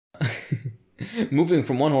Moving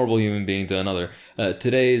from one horrible human being to another.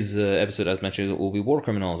 Today's episode, as mentioned, will be war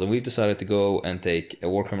criminals, and we've decided to go and take a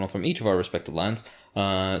war criminal from each of our respective lands.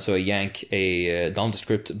 So a Yank, a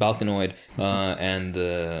nondescript Balkanoid, and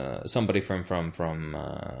somebody from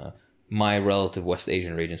my relative West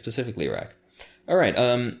Asian region, specifically Iraq. All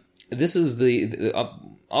right. This is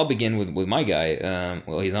I'll begin with my guy.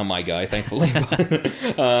 Well, he's not my guy, thankfully.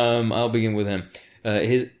 But, I'll begin with him.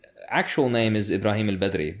 His actual name is Ibrahim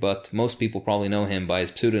al-Badri, but most people probably know him by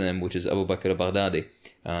his pseudonym, which is Abu Bakr al-Baghdadi,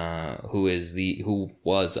 who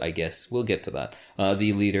was, I guess, we'll get to that,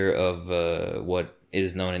 the leader of what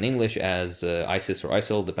is known in English as ISIS or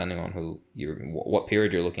ISIL, depending on what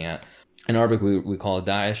period you're looking at. In Arabic, we call it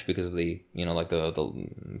Daesh because of the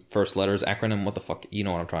first letters acronym. What the fuck? You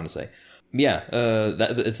know what I'm trying to say. Yeah,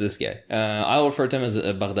 it's this guy. I'll refer to him as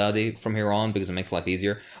Baghdadi from here on because it makes life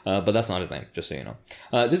easier. But that's not his name, just so you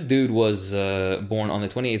know. This dude was born on the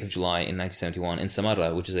 28th of July in 1971 in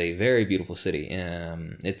Samarra, which is a very beautiful city.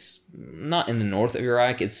 It's not in the north of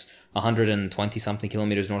Iraq. It's 120 something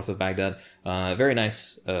kilometers north of Baghdad. Very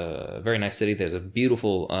nice city. There's a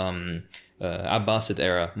beautiful Abbasid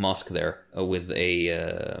era mosque there with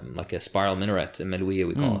a like a spiral minaret, a Medwiya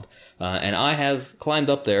we call it. And I have climbed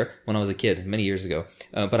up there when I was a kid many years ago,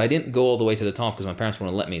 but I didn't go all the way to the top because my parents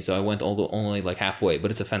wouldn't let me, so I went only like halfway. But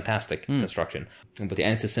it's a fantastic construction, and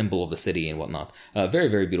it's a symbol of the city and whatnot. Very,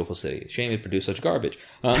 very beautiful city. Shame it produced such garbage.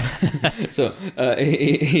 So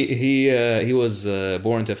he was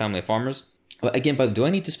born into a family of farmers. Again, but do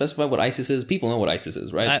I need to specify what ISIS is? People know what ISIS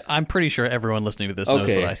is, right? I'm pretty sure everyone listening to this knows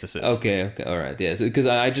what ISIS is. Okay, all right, yeah. Because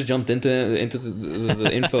I just jumped into the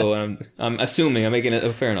info, and I'm assuming I'm making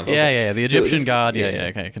it fair enough. Okay. Yeah. The Egyptian god.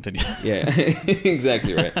 Yeah. Okay, continue. Yeah,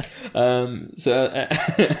 exactly right. So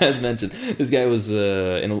as mentioned, this guy was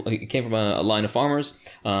he came from a line of farmers,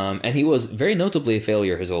 and he was very notably a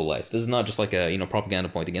failure his whole life. This is not just like a propaganda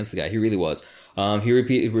point against the guy. He really was. He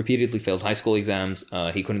repeatedly failed high school exams.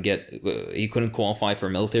 He couldn't qualify for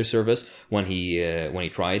military service when he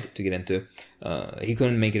tried to get into. He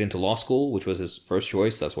couldn't make it into law school, which was his first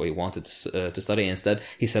choice. That's what he wanted to study. Instead,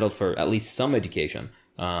 he settled for at least some education,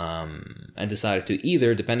 and decided to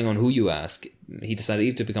either, depending on who you ask, he decided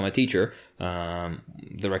either to become a teacher.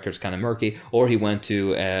 The record's kind of murky, or he went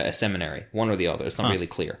to a seminary. One or the other. It's not really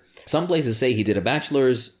clear. Some places say he did a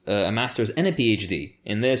bachelor's, a master's, and a PhD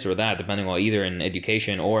in this or that, depending on either in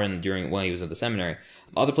education or while he was at the seminary.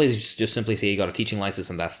 Other places just simply say he got a teaching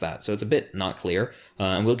license and that's that. So it's a bit not clear.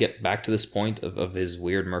 And we'll get back to this point of his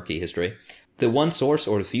weird, murky history. The one source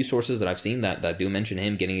or the few sources that I've seen that do mention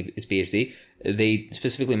him getting his PhD, they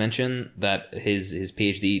specifically mention that his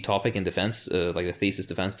PhD topic in defense, like the thesis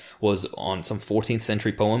defense, was on some 14th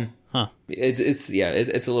century poem. Huh. It's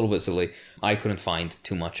a little bit silly. I couldn't find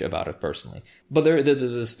too much about it personally, but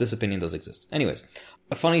this opinion does exist. Anyways,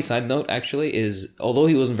 a funny side note actually is, although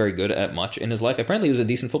he wasn't very good at much in his life, apparently he was a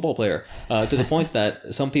decent football player, to the point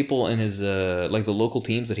that some people in his like the local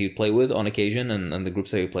teams that he would play with on occasion and the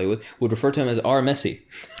groups that he would play with would refer to him as R. Messi,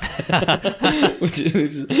 which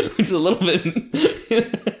is a little bit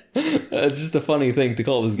just a funny thing to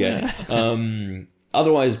call this guy.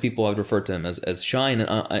 Otherwise, people have referred to him as shy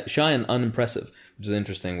and unimpressive, which is an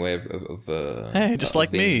interesting way of hey, just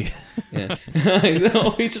like being, me. Yeah,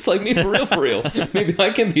 oh, he's just like me for real. Maybe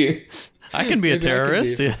I can be a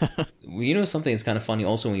terrorist. Yeah. You know something that's kind of funny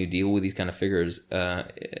also when you deal with these kind of figures,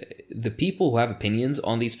 the people who have opinions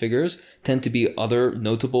on these figures tend to be other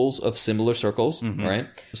notables of similar circles, right?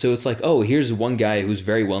 So it's like, oh, here's one guy who's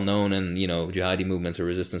very well known in, jihadi movements or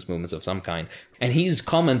resistance movements of some kind, and he's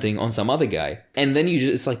commenting on some other guy, and then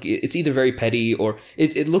it's like, it's either very petty or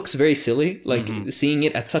it looks very silly, like seeing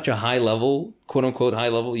it at such a high level, quote unquote high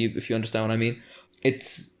level, if you understand what I mean.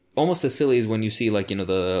 It's almost as silly as when you see, like,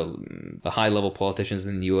 the high level politicians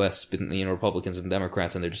in the US, Republicans and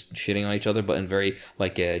Democrats, and they're just shitting on each other, but in very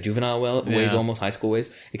like juvenile ways, almost high school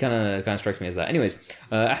ways. It kind of strikes me as that. Anyways,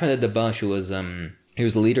 Ahmed al-Dabbash, who was he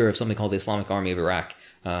was the leader of something called the Islamic Army of Iraq.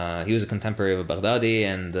 He was a contemporary of Baghdadi,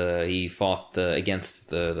 and he fought against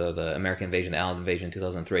the American invasion, the Allied invasion in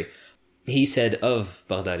 2003. He said of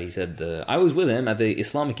Baghdadi, he said, I was with him at the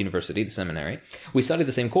Islamic University, the seminary. We studied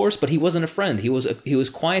the same course, but he wasn't a friend. He was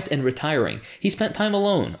quiet and retiring. He spent time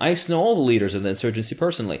alone. I used to know all the leaders of the insurgency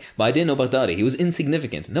personally, but I didn't know Baghdadi. He was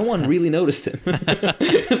insignificant. No one really noticed him.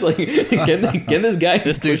 It's like, can this guy...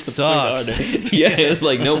 This dude sucks. Yeah, it's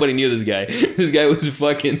like nobody knew this guy. This guy was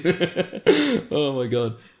fucking... Oh my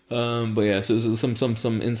God. But yeah, so some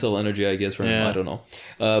incel energy, I guess, from him. I don't know.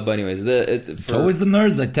 But anyways, it's always the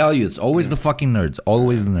nerds. I tell you, it's always the fucking nerds.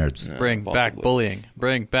 Always the nerds. Bring back bullying.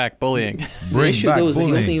 Bring back bullying. The issue though is that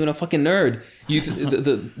he wasn't even a fucking nerd.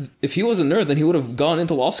 If he was a nerd, then he would have gone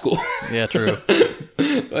into law school. Yeah, true.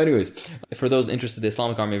 Anyways, for those interested, the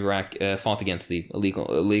Islamic Army of Iraq fought against the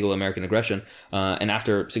illegal American aggression, and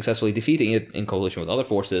after successfully defeating it in coalition with other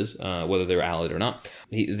forces, whether they were allied or not,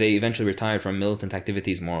 they eventually retired from militant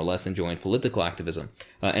activities more or less and joined political activism.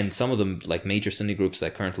 And some of them, like major Sunni groups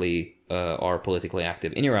that currently are politically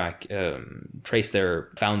active in Iraq, trace their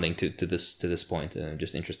founding to this point,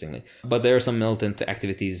 just interestingly. But there are some militant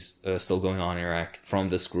activities still going on in Iraq from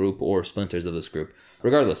this group or splinters of this group.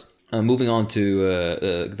 Regardless, moving on to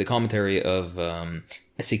the commentary of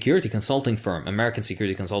a security consulting firm, American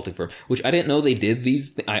security consulting firm, which I didn't know they did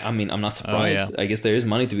these. I mean, I'm not surprised. I guess there is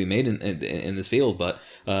money to be made in this field, but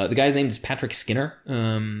the guy's name is Patrick Skinner,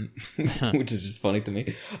 which is just funny to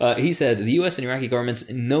me. He said the U.S. and Iraqi governments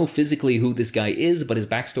know physically who this guy is, but his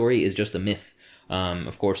backstory is just a myth.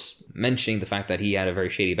 Of course, mentioning the fact that he had a very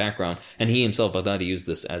shady background, and he himself, Baghdadi, used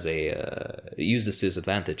this to his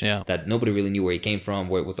advantage. Yeah. That nobody really knew where he came from,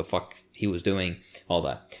 what the fuck he was doing, all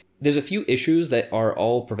that. There's a few issues that are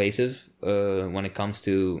all pervasive when it comes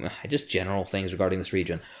to just general things regarding this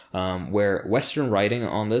region, where Western writing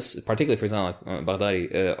on this, particularly for example like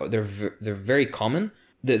Baghdadi, they're very common,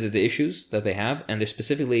 the issues that they have, and they're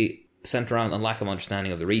specifically centered around a lack of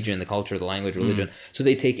understanding of the region, the culture, the language, religion. So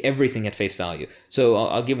they take everything at face value. So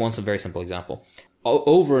I'll give some very simple example.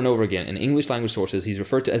 Over and over again in English language sources, he's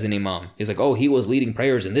referred to as an imam. He's like, oh, he was leading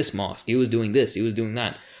prayers in this mosque. He was doing this. He was doing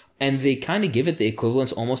that. And they kind of give it the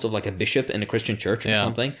equivalence almost of like a bishop in a Christian church or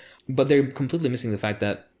something. But they're completely missing the fact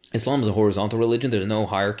that Islam is a horizontal religion. There's no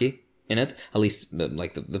hierarchy in it. At least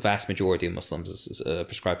like the vast majority of Muslims is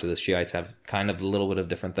prescribed to this. Shiites have kind of a little bit of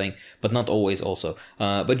different thing, but not always also.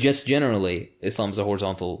 But just generally, Islam is a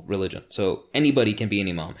horizontal religion. So anybody can be an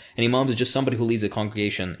imam. An imam is just somebody who leads a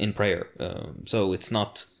congregation in prayer. So it's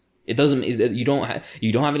not... you don't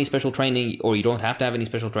have any special training, or you don't have to have any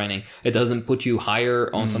special training. It doesn't put you higher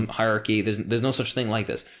on some hierarchy. There's no such thing like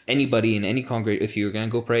this. Anybody in any congregation, if you're going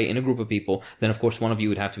to go pray in a group of people, then of course one of you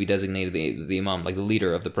would have to be designated the imam, like the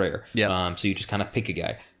leader of the prayer. Yeah. So you just kind of pick a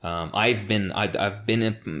guy. I've been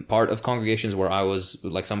in part of congregations where I was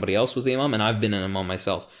like somebody else was the imam, and I've been an imam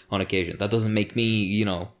myself on occasion. That doesn't make me,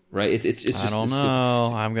 right? It's just. I don't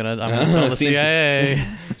know. I'm gonna tell the CIA.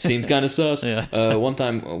 Seems kind of sus. Yeah. One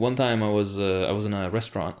time I was in a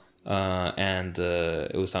restaurant, and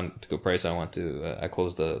it was time to go pray, so I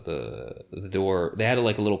closed the door. They had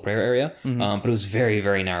like a little prayer area, but it was very,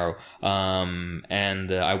 very narrow.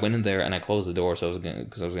 And I went in there and I closed the door,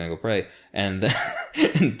 because I was gonna go pray, and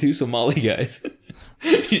two Somali guys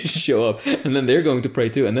show up, and then they're going to pray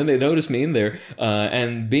too, and then they notice me in there,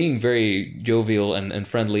 and being very jovial and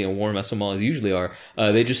friendly and warm as Somalis usually are,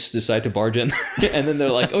 they just decide to barge in, and then they're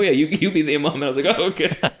like, oh yeah, you be the imam, and I was like, oh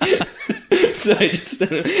okay. So I just,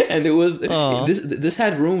 and it was this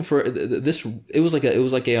had room for this. It was like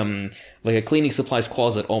a cleaning supplies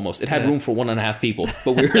closet almost. It had room for 1.5 people,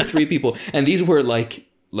 but we were 3 people, and these were like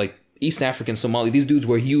East African Somali. These dudes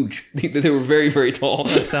were huge. They were very, very tall.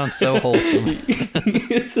 That sounds so wholesome.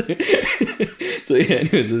 So yeah.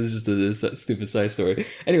 Anyways, this is just a stupid side story.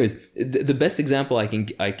 Anyways, the best example I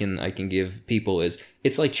can give people is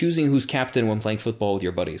it's like choosing who's captain when playing football with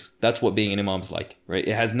your buddies. That's what being an imam's like, right?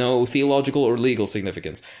 It has no theological or legal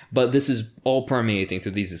significance, but this is all permeating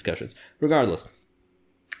through these discussions. Regardless.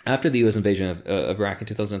 After the U.S. invasion of Iraq in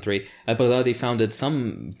 2003, Baghdadi founded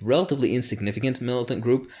some relatively insignificant militant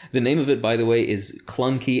group. The name of it, by the way, is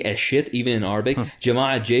clunky as shit, even in Arabic.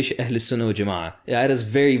 Jama'at Jaish Ahl Sunnah wa Jama'ah. Yeah, it is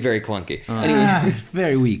very, very clunky. Anyway,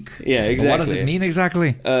 very weak. Yeah, exactly. But what does it mean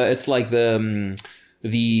exactly? It's like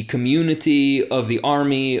the community of the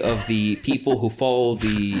army of the people who follow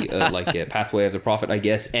the pathway of the Prophet, I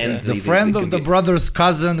guess, and the friend of the brother's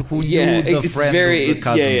cousin who knew the friend of the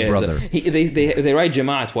cousin's brother. They write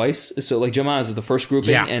Jama'ah twice, so like Jama'ah is the first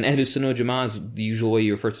grouping, and Ahl Sunnah Jama'ah is the usual way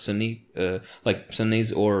you refer to Sunni, like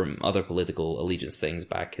Sunnis or other political allegiance things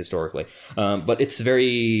back historically. But it's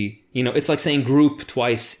very, it's like saying group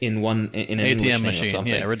twice in an ATM English machine, or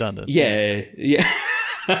something. yeah, redundant. Yeah.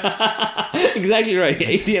 Exactly right.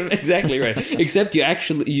 ATM, exactly right. Except you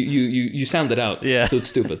actually you sound it out. Yeah. So it's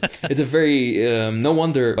stupid. It's a very no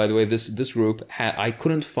wonder. By the way, this group I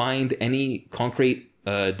couldn't find any concrete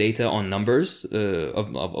data on numbers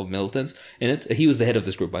of militants in it. He was the head of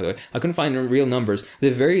this group, by the way. I couldn't find real numbers.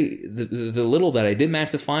 The little that I did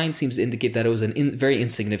manage to find seems to indicate that it was a very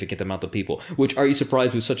insignificant amount of people. Which, are you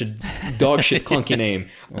surprised with such a dog shit clunky name?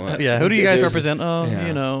 Yeah, who do you guys represent?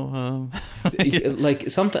 Like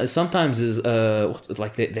sometimes is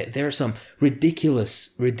like there are some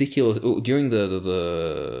ridiculous during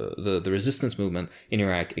the resistance movement in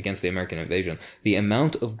Iraq against the American invasion. The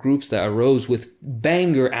amount of groups that arose with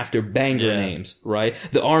banger after banger names, right?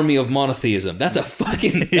 The Army of Monotheism. That's a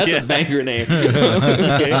banger name.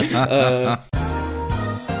 Okay.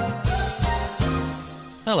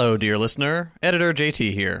 Hello, dear listener. Editor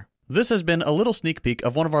JT here. This has been a little sneak peek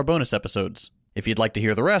of one of our bonus episodes. If you'd like to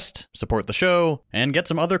hear the rest, support the show, and get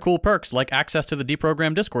some other cool perks like access to the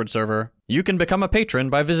Deprogram Discord server, you can become a patron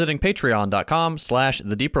by visiting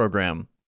patreon.com/thedeprogram.